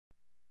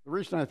The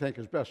reason I think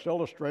is best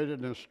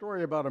illustrated in a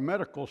story about a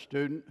medical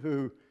student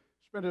who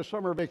spent his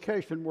summer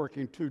vacation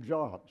working two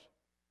jobs.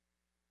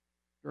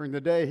 During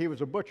the day, he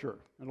was a butcher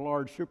in a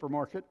large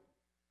supermarket,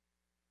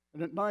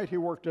 and at night, he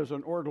worked as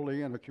an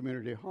orderly in a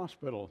community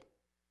hospital.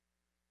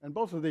 And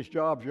both of these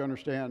jobs, you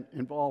understand,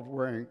 involved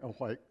wearing a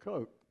white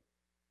coat.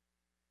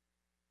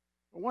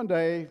 But one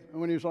day,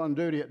 when he was on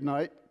duty at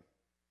night,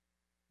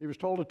 he was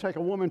told to take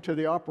a woman to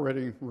the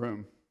operating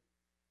room.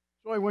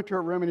 So he went to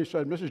her room and he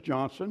said, "Mrs.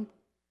 Johnson,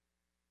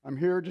 I'm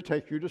here to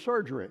take you to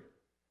surgery."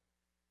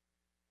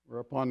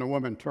 Whereupon the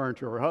woman turned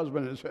to her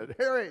husband and said,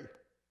 "Harry,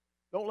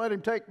 don't let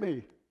him take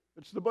me.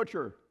 It's the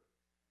butcher."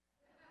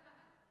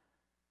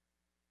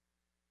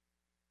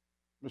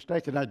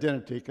 Mistaken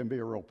identity can be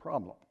a real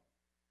problem.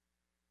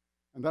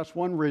 And that's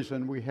one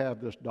reason we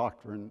have this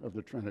doctrine of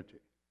the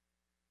Trinity.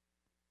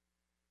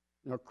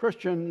 You know,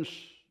 Christians,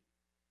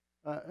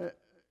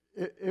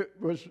 it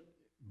was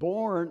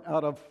born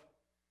out of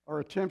our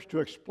attempts to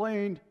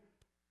explain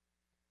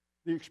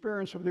the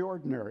experience of the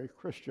ordinary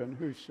Christian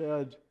who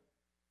said,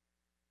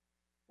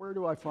 "Where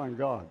do I find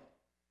God?"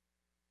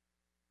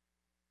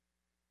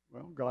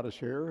 Well, God is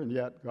here, and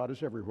yet God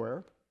is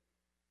everywhere.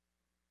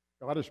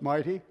 God is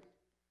mighty.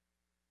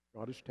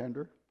 God is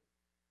tender.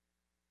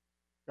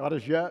 God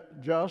is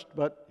yet just,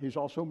 but He's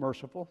also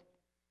merciful.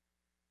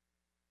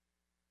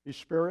 He's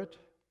spirit,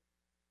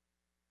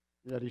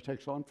 yet He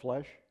takes on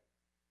flesh.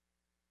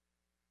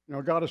 You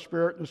know, God is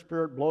spirit, and the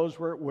Spirit blows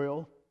where it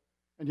will,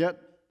 and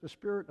yet the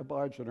Spirit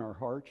abides in our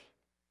hearts.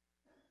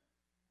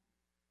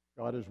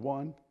 God is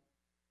one,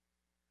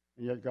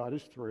 and yet God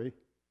is three.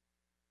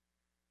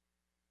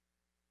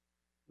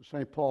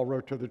 St. Paul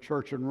wrote to the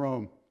church in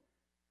Rome,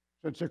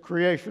 "Since the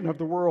creation of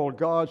the world,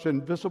 God's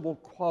invisible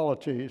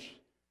qualities,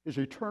 His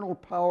eternal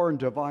power and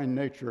divine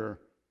nature,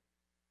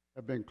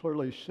 have been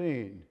clearly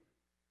seen,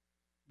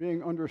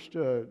 being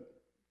understood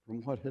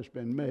from what has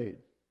been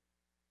made."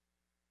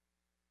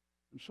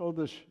 And so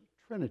this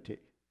Trinity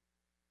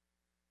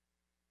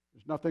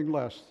is nothing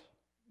less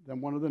than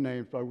one of the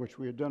names by which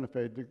we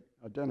identify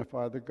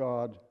the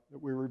God that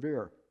we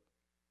revere.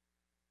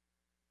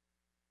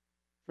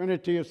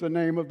 Trinity is the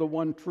name of the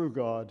one true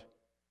God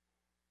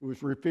who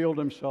has revealed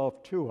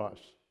Himself to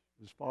us,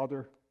 His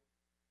Father,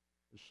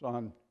 His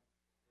Son,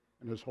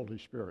 and His Holy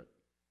Spirit.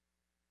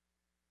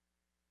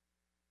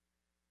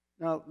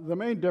 Now, the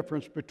main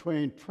difference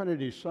between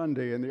Trinity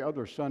Sunday and the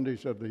other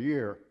Sundays of the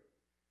year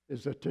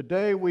is that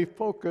today we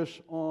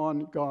focus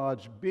on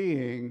God's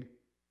being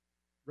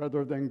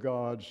rather than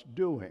God's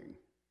doing,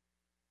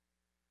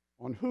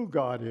 on who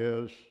God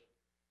is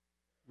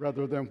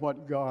rather than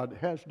what God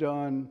has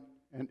done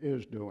and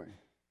is doing.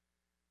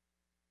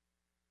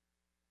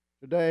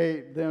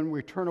 Today, then,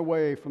 we turn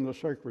away from the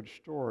sacred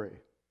story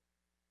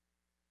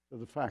to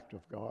the fact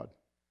of God.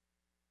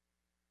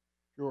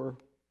 Pure,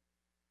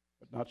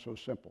 but not so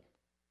simple.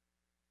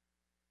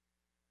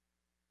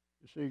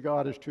 You see,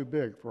 God is too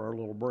big for our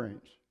little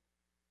brains.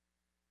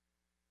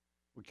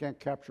 We can't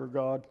capture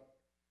God.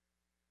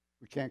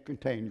 We can't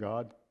contain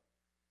God.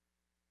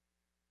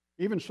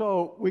 Even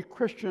so, we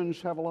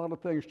Christians have a lot of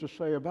things to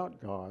say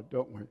about God,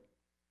 don't we?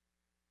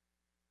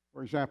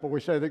 For example,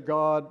 we say that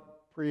God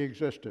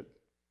pre-existed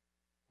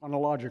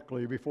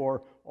chronologically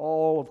before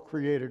all of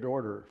created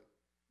order,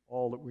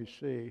 all that we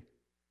see.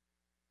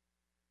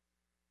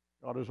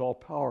 God is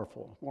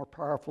all-powerful, more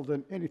powerful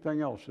than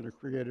anything else in a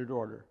created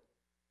order.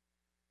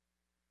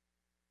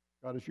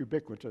 God is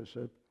ubiquitous,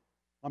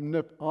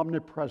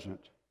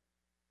 omnipresent,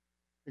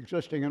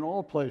 existing in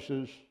all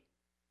places,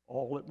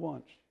 all at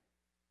once.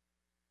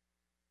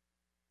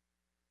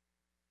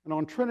 And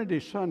on Trinity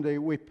Sunday,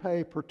 we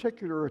pay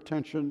particular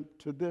attention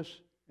to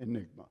this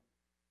enigma,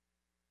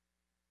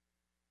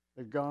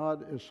 that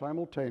God is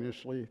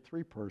simultaneously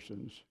three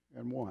persons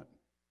in one.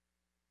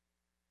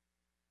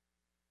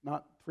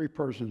 Not three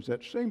persons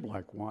that seem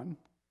like one,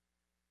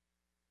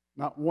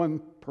 not one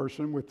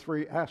person with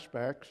three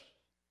aspects.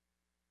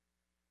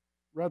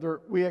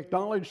 Rather, we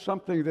acknowledge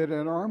something that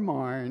in our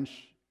minds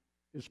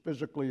is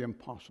physically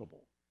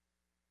impossible.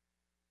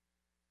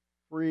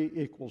 3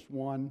 equals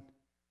 1,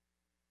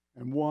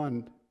 and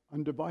 1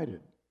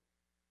 undivided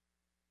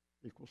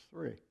equals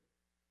 3.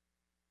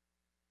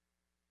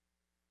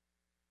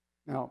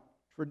 Now,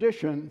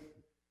 tradition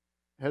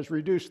has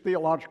reduced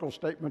theological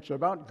statements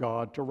about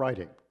God to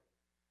writing.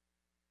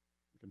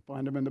 You can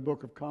find them in the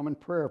Book of Common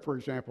Prayer, for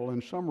example,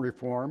 in summary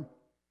form,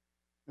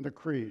 in the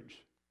creeds.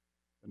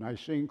 The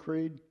Nicene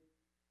Creed,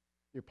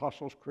 the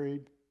Apostles'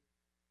 Creed,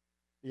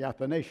 the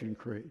Athanasian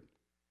Creed.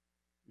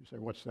 You say,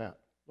 what's that?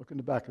 Look in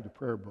the back of the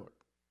prayer book.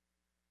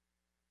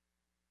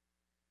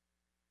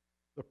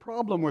 The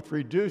problem with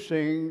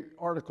reducing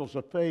articles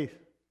of faith,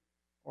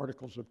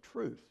 articles of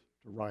truth,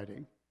 to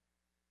writing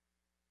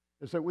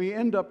is that we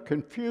end up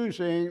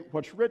confusing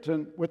what's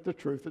written with the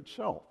truth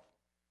itself.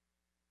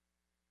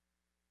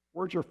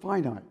 Words are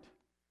finite,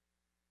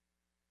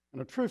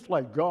 and a truth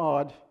like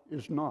God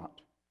is not.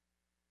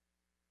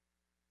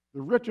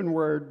 The written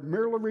word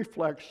merely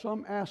reflects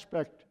some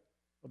aspect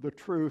of the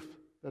truth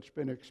that's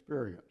been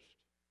experienced.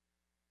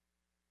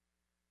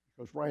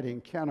 because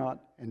writing cannot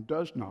and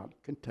does not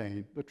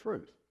contain the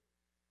truth.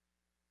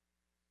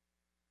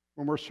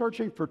 When we're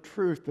searching for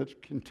truth that's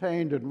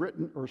contained in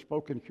written or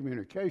spoken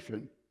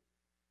communication,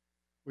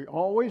 we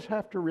always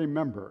have to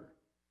remember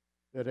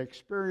that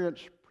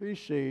experience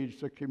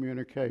precedes the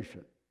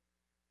communication.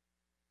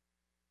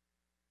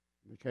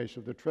 In the case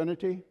of the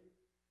Trinity,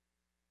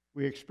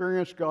 we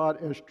experience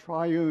God as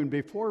triune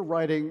before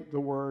writing the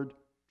word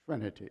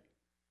Trinity.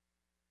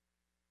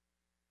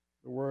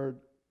 The word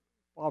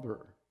Father,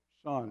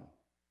 Son,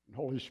 and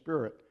Holy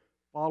Spirit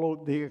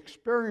followed the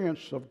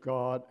experience of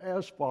God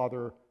as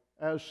Father,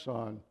 as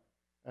Son,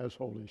 as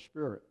Holy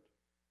Spirit.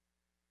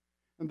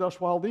 And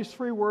thus, while these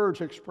three words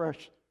express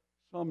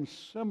some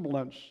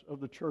semblance of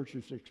the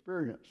church's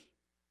experience,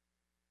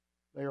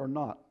 they are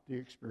not the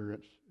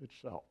experience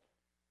itself.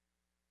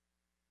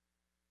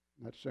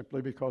 And that's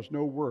simply because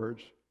no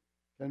words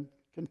can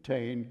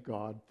contain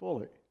God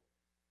fully.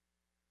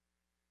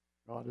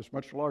 God is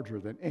much larger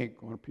than ink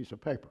on a piece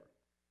of paper.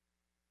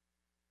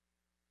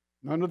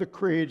 None of the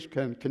creeds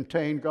can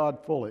contain God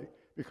fully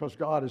because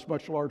God is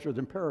much larger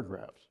than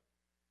paragraphs.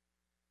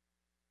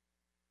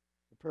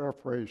 To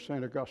paraphrase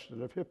St.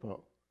 Augustine of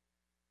Hippo,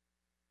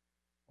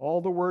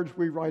 all the words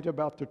we write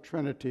about the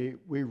Trinity,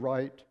 we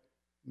write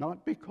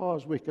not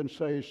because we can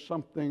say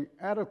something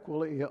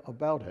adequately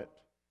about it,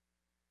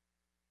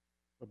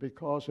 but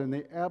because in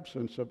the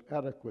absence of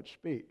adequate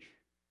speech,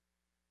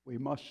 we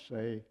must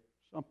say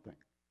something.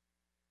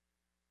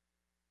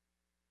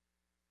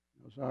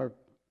 As I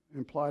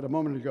implied a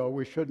moment ago,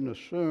 we shouldn't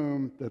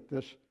assume that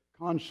this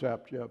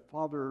concept,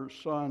 Father,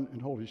 Son,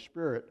 and Holy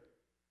Spirit,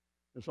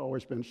 has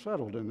always been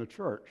settled in the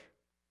church.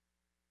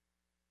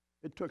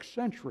 It took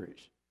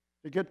centuries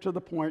to get to the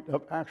point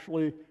of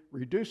actually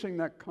reducing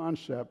that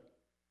concept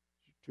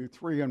to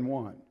 3 in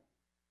 1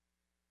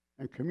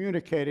 and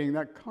communicating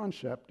that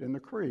concept in the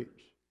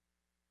creeds.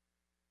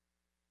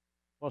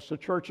 Plus, the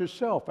church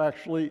itself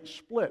actually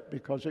split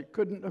because it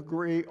couldn't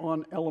agree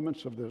on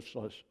elements of this,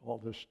 all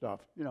this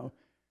stuff.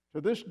 To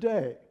this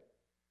day,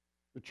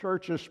 the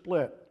church is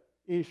split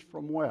east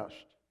from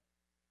west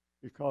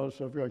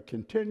because of a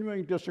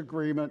continuing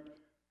disagreement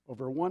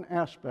over one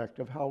aspect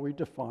of how we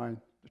define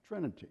the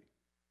Trinity,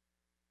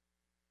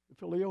 the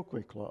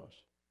Filioque clause.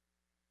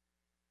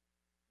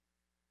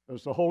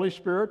 Does the Holy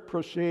Spirit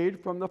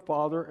proceed from the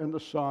Father and the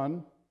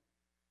Son,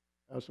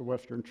 as the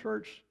Western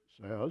Church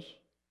says,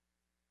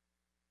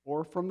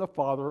 or from the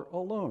Father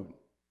alone,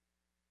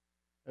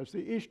 as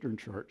the Eastern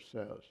Church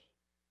says?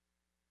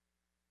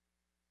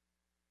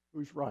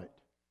 Who's right?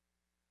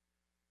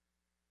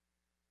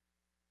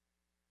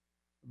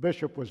 A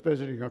bishop was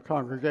visiting a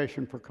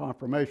congregation for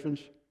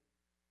confirmations,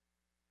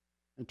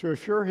 and to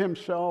assure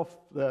himself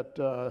that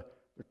the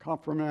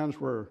confirmands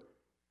were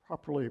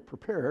properly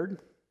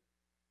prepared,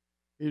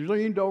 he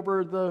leaned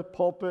over the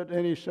pulpit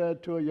and he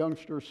said to a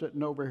youngster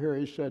sitting over here,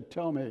 he said,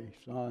 "Tell me,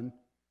 son,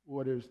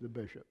 what is the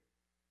bishop?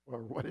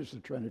 Or what is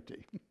the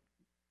Trinity?"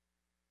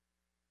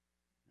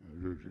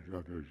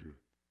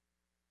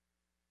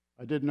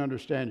 "I didn't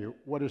understand you.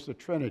 What is the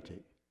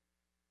Trinity?"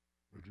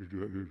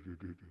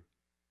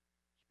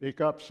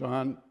 "Speak up,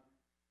 son.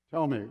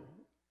 Tell me.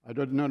 I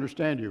didn't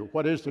understand you.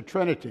 What is the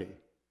Trinity?"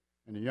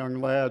 And the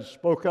young lad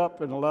spoke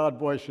up in a loud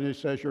voice and he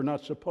says, "You're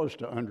not supposed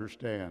to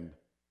understand.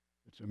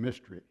 It's a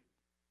mystery."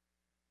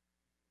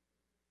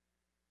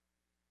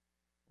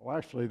 Well,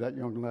 actually, that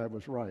young lad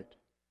was right.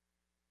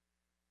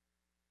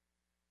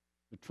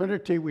 The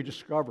Trinity we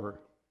discover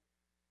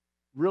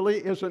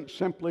really isn't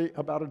simply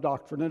about a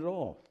doctrine at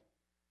all.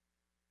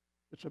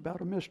 It's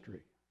about a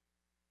mystery.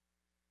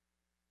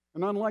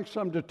 And unlike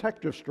some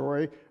detective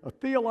story, a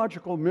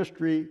theological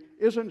mystery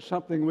isn't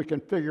something we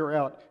can figure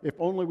out if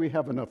only we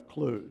have enough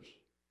clues.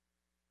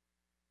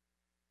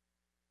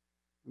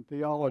 In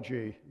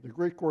theology, the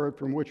Greek word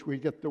from which we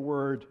get the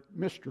word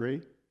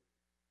mystery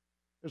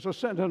is a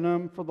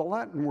synonym for the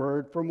Latin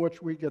word from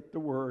which we get the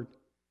word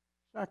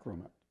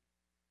sacrament.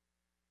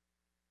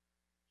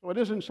 So it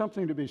isn't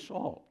something to be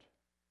solved,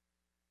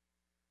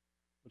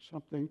 but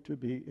something to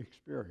be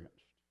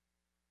experienced.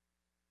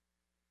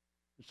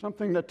 It's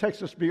something that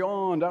takes us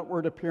beyond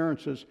outward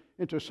appearances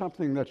into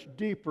something that's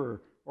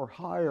deeper or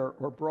higher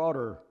or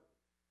broader,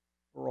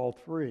 or all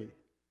three.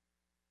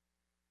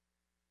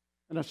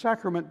 And a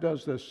sacrament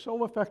does this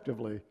so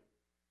effectively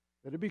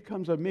that it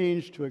becomes a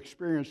means to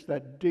experience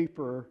that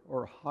deeper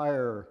or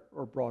higher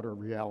or broader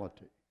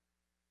reality.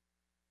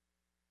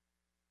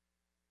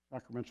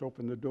 Sacraments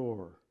open the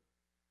door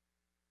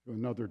to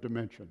another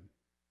dimension.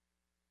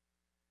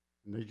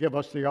 And they give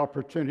us the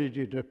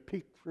opportunity to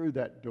peek through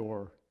that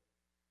door,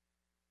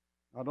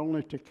 not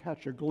only to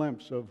catch a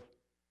glimpse of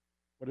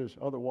what is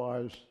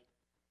otherwise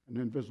an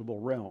invisible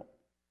realm,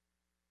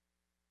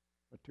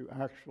 but to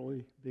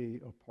actually be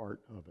a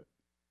part of it.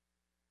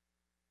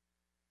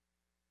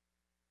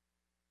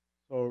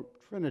 So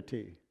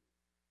Trinity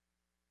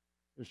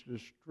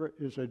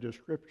is a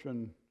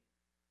description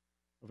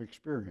of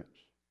experience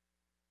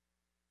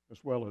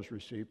as well as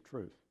received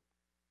truth.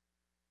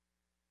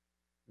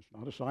 It's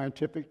not a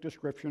scientific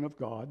description of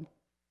God.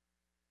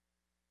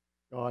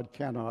 God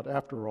cannot,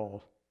 after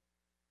all,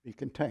 be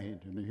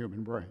contained in the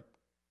human brain.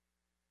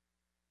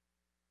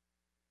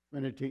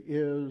 Trinity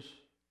is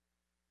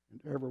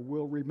and ever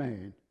will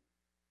remain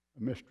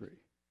a mystery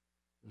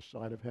this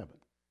side of heaven.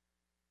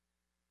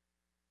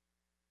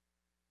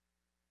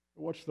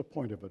 But what's the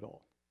point of it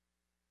all?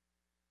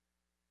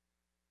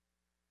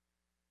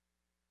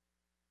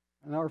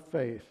 In our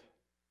faith,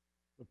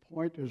 the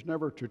point is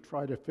never to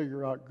try to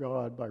figure out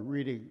God by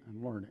reading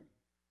and learning,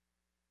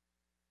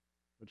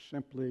 but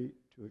simply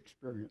to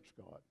experience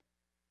God.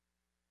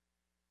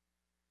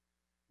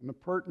 And the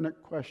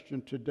pertinent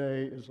question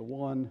today is the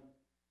one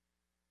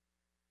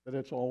that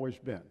it's always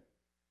been.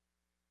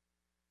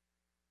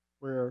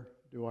 Where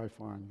do I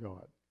find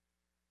God?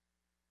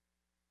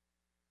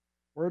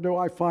 Where do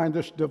I find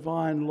this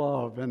divine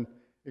love and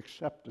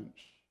acceptance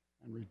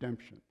and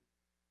redemption?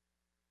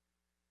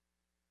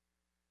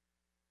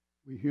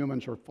 We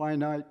humans are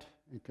finite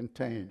and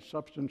contained,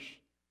 substance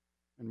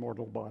and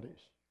mortal bodies.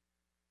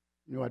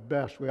 You know, at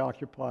best, we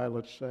occupy,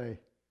 let's say,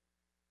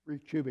 3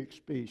 cubic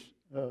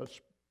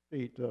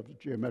feet of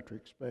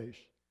geometric space.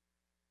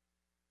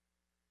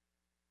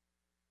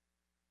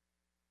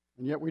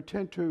 And yet we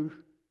tend to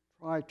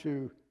try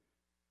to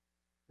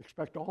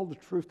expect all the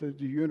truth of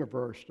the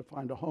universe to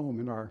find a home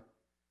in our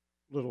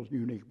little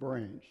unique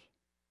brains.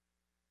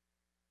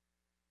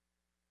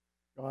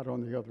 God,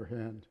 on the other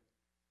hand,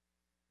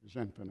 is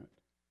infinite.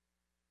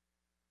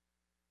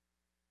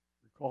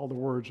 Recall the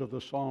words of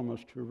the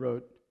psalmist who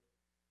wrote,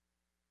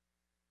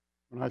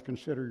 "When I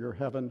consider your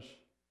heavens,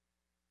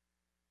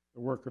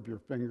 the work of your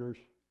fingers,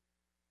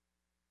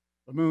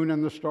 the moon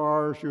and the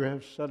stars you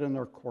have set in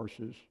their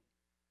courses,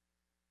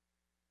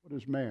 what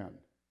is man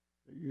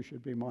that you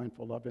should be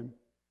mindful of him?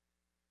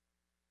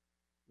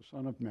 The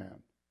Son of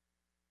Man,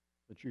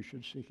 that you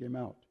should seek him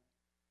out."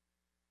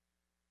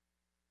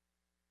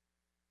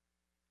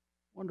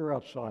 Wander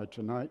outside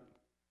tonight.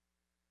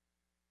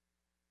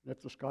 And if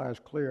the sky is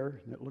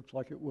clear, and it looks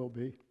like it will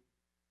be,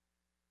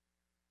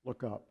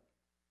 look up.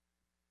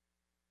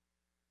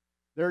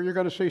 There you're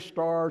going to see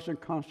stars and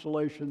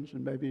constellations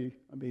and maybe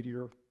a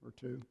meteor or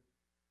two,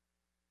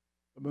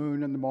 the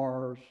moon and the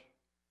Mars.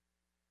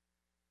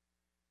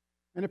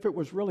 And if it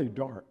was really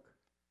dark,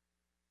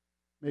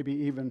 maybe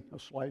even a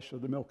slice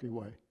of the Milky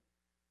Way.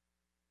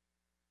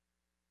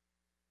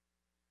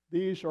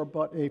 These are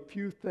but a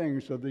few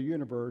things of the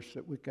universe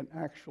that we can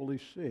actually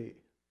see,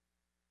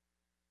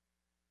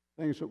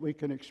 things that we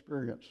can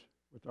experience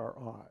with our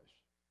eyes.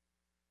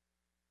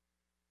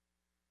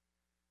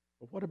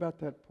 But what about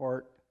that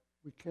part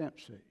we can't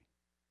see?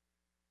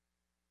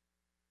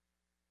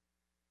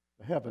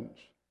 The heavens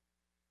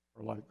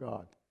are like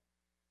God.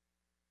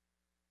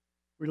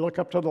 We look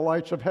up to the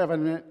lights of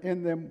heaven, and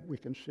in them we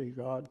can see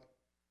God.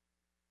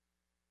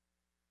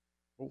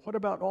 But what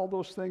about all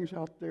those things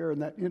out there in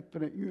that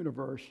infinite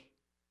universe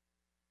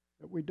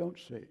that we don't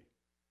see?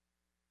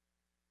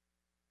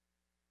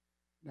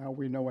 Now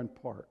we know in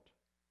part.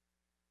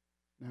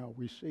 Now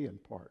we see in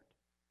part.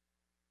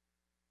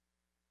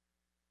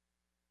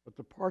 But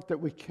the part that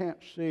we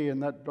can't see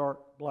in that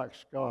dark black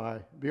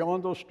sky,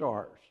 beyond those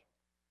stars,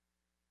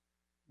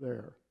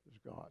 there is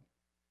God.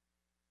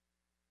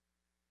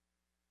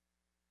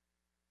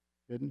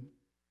 Hidden,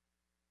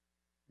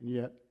 and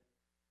yet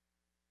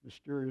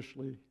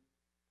mysteriously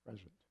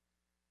present.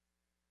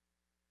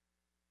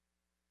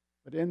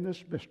 But in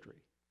this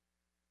mystery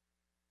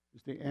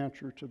is the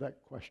answer to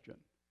that question.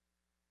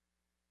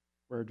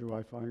 Where do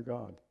I find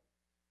God?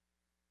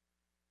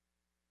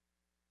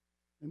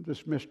 In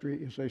this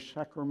mystery is a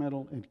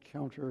sacramental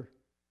encounter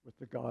with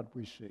the God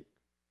we seek.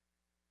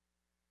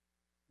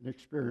 An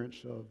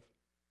experience of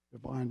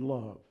divine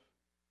love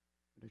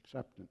and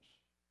acceptance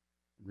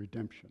and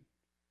redemption.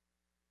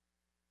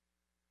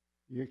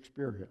 The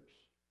experience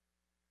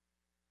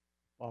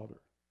of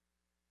Father,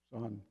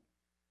 Son,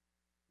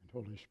 and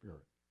Holy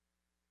Spirit.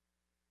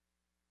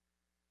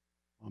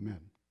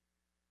 Amen.